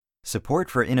Support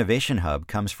for Innovation Hub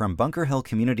comes from Bunker Hill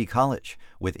Community College,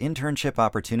 with internship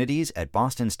opportunities at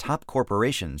Boston's top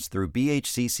corporations through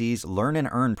BHCC's Learn and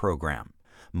Earn program.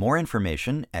 More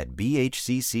information at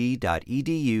bhcc.edu/LE.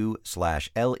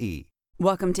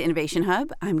 Welcome to Innovation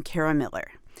Hub. I'm Kara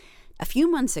Miller. A few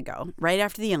months ago, right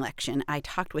after the election, I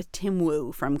talked with Tim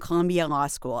Wu from Columbia Law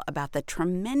School about the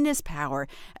tremendous power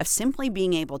of simply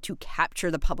being able to capture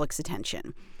the public's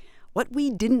attention. What we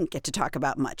didn't get to talk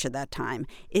about much at that time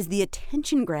is the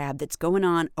attention grab that's going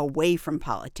on away from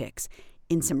politics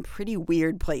in some pretty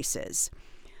weird places.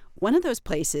 One of those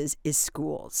places is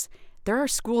schools. There are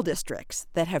school districts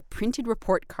that have printed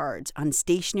report cards on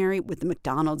stationery with the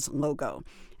McDonald's logo.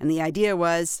 And the idea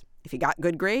was, if you got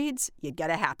good grades, you'd get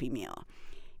a Happy Meal.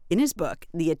 In his book,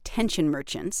 The Attention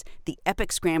Merchants, The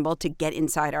Epic Scramble to Get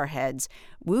Inside Our Heads,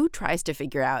 Wu tries to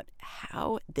figure out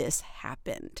how this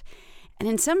happened. And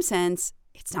in some sense,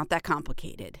 it's not that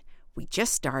complicated. We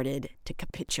just started to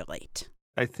capitulate.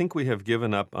 I think we have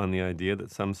given up on the idea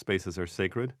that some spaces are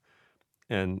sacred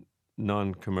and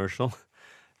non-commercial.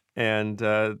 And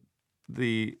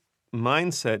the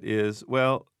mindset is,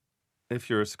 well, if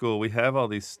you're a school, we have all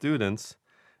these students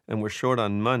and we're short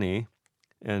on money.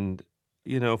 And,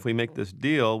 if we make this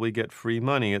deal, we get free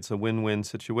money. It's a win-win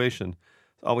situation.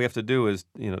 All we have to do is,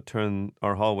 turn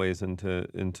our hallways into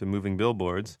moving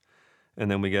billboards. And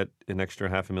then we get an extra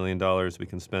 $500,000 we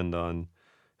can spend on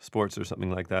sports or something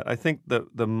like that. I think the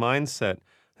mindset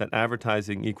that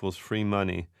advertising equals free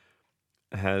money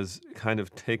has kind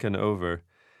of taken over.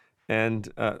 And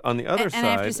on the other side, and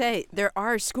I have to say, there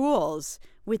are schools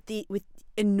with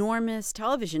enormous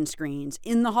television screens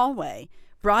in the hallway,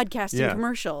 broadcasting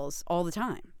commercials all the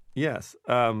time. Yes.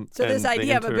 So this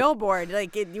idea of a billboard,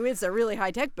 it's a really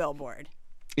high-tech billboard.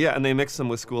 Yeah, and they mix them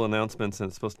with school announcements, and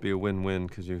it's supposed to be a win-win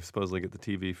because you supposedly get the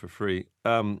TV for free.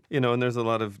 And there's a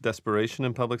lot of desperation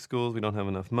in public schools. We don't have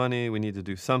enough money. We need to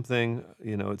do something.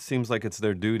 It seems like it's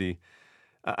their duty.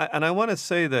 And I want to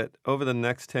say that over the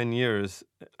next 10 years,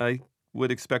 I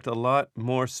would expect a lot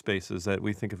more spaces that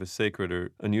we think of as sacred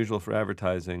or unusual for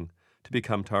advertising to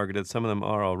become targeted. Some of them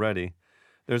are already.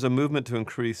 There's a movement to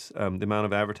increase the amount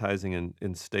of advertising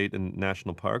in state and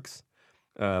national parks.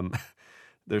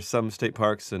 There's some state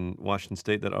parks in Washington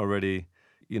State that already,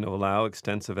 allow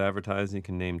extensive advertising. You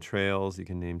can name trails, you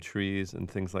can name trees, and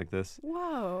things like this.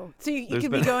 Whoa! So you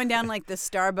could be going down like the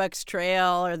Starbucks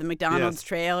trail or the McDonald's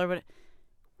trail or what?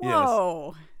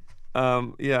 Whoa!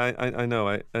 Yes. I know.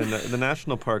 And the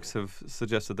national parks have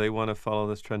suggested they want to follow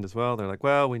this trend as well. They're like,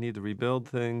 well, we need to rebuild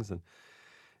things, and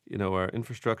our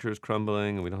infrastructure is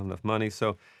crumbling, and we don't have enough money.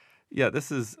 So, yeah,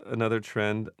 this is another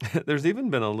trend. There's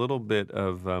even been a little bit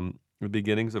of the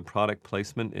beginnings of product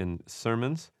placement in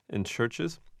sermons in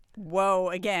churches. Whoa,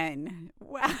 again.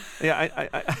 Wow. Yeah,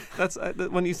 that's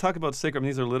when you talk about sacred,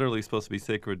 these are literally supposed to be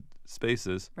sacred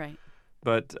spaces. Right.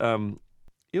 But,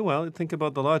 think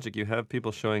about the logic. You have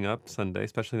people showing up Sunday,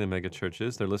 especially in the mega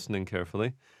churches. They're listening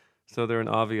carefully. So they're an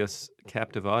obvious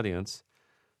captive audience.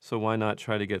 So why not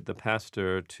try to get the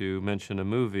pastor to mention a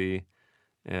movie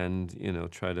and,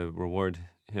 try to reward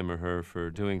him or her for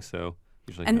doing so,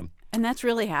 usually him. And that's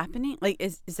really happening?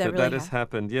 Is that really That has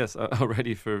happened, yes,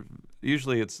 already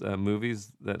usually it's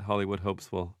movies that Hollywood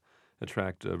hopes will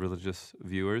attract religious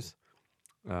viewers,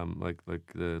 like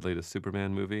the latest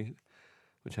Superman movie,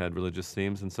 which had religious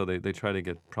themes. And so they try to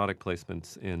get product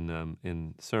placements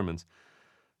in sermons.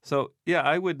 So, yeah,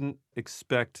 I wouldn't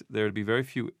expect there to be very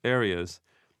few areas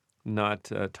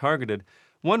not targeted.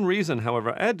 One reason,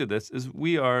 however, I add to this is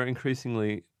we are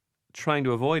increasingly trying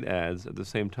to avoid ads at the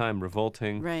same time,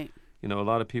 revolting. Right. A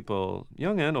lot of people,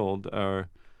 young and old, are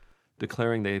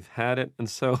declaring they've had it. And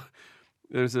so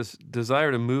there's this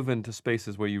desire to move into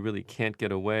spaces where you really can't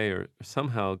get away or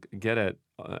somehow get at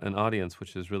an audience,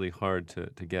 which is really hard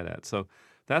to get at. So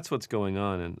that's what's going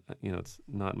on. And, it's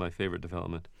not my favorite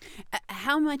development.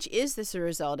 How much is this a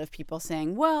result of people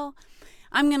saying, well,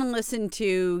 I'm going to listen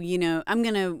to, I'm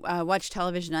going to watch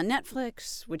television on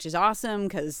Netflix, which is awesome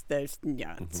because there's,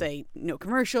 say, no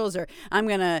commercials, or I'm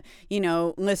going to,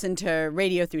 listen to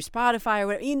radio through Spotify or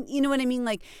whatever. You know what I mean?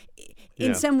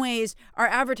 In some ways, our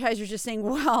advertisers just saying,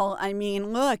 well,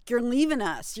 look, you're leaving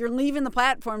us. You're leaving the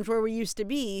platforms where we used to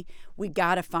be. We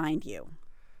got to find you.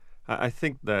 I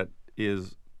think that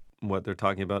is what they're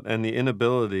talking about. And the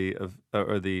inability of,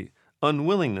 or the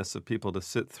unwillingness of people to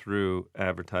sit through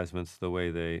advertisements the way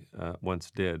they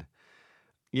once did.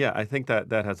 Yeah, I think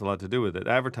that has a lot to do with it.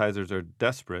 Advertisers are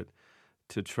desperate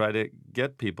to try to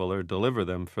get people or deliver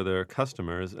them for their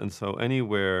customers. And so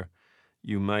anywhere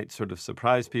you might sort of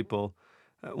surprise people,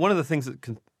 one of the things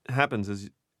that happens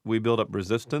is we build up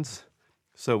resistance.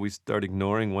 So we start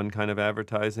ignoring one kind of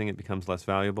advertising, it becomes less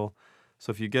valuable.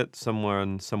 So if you get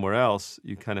someone somewhere else,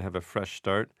 you kind of have a fresh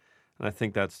start. And I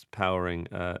think that's powering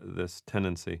this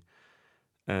tendency.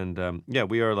 And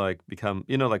we are like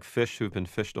like fish who've been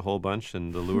fished a whole bunch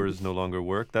and the lures no longer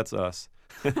work. That's us.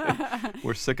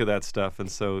 We're sick of that stuff. And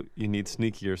so you need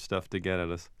sneakier stuff to get at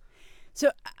us. So,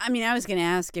 I mean, I was going to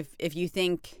ask if you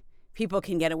think people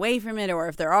can get away from it, or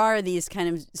if there are these kind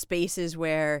of spaces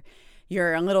where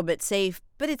you're a little bit safe,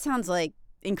 but it sounds like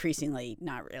increasingly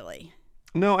not really.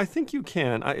 No, I think you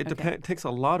can. It takes a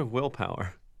lot of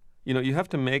willpower. You have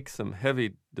to make some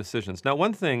heavy decisions. Now,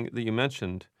 one thing that you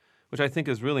mentioned, which I think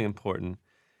is really important,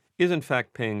 is in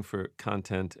fact paying for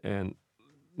content and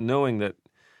knowing that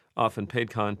often paid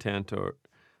content or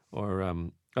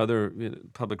other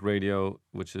public radio,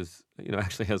 which is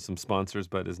actually has some sponsors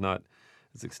but is not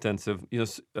as extensive.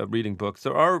 Reading books.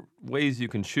 There are ways you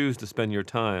can choose to spend your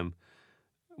time,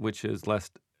 which is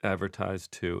less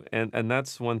advertised to, and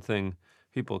that's one thing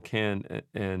people can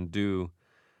and do.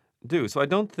 So I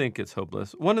don't think it's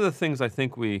hopeless. One of the things I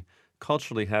think we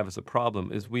culturally have as a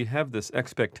problem is we have this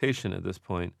expectation at this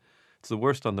point. It's the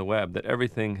worst on the web that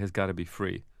everything has got to be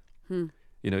free.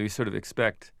 You sort of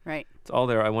expect, right? It's all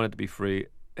there. I want it to be free.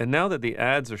 And now that the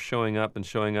ads are showing up,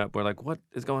 we're like, what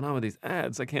is going on with these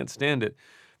ads? I can't stand it.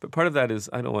 But part of that is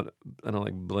I don't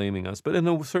like blaming us, but in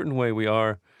a certain way we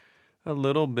are a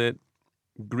little bit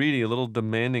greedy, a little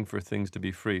demanding for things to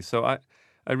be free. So I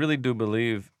really do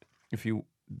believe if you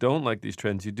don't like these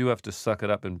trends, you do have to suck it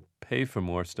up and pay for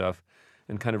more stuff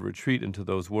and kind of retreat into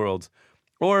those worlds.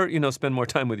 Or, spend more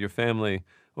time with your family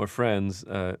or friends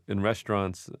in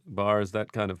restaurants, bars,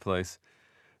 that kind of place,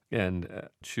 and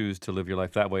choose to live your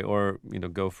life that way. Or,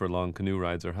 go for long canoe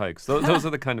rides or hikes. Those are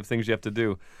the kind of things you have to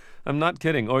do. I'm not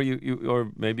kidding. Or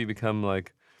or maybe become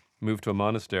move to a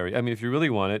monastery. I mean, if you really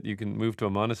want it, you can move to a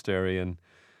monastery and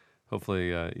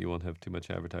hopefully you won't have too much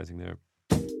advertising there.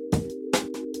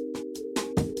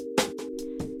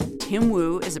 Tim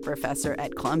Wu is a professor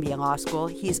at Columbia Law School.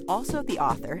 He's also the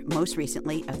author, most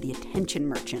recently, of The Attention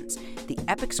Merchants, the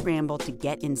epic scramble to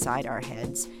get inside our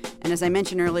heads. And as I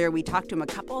mentioned earlier, we talked to him a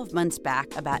couple of months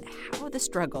back about how the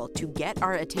struggle to get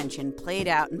our attention played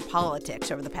out in politics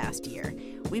over the past year.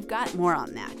 We've got more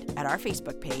on that at our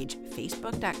Facebook page,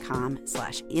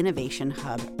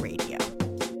 facebook.com/innovationhubradio.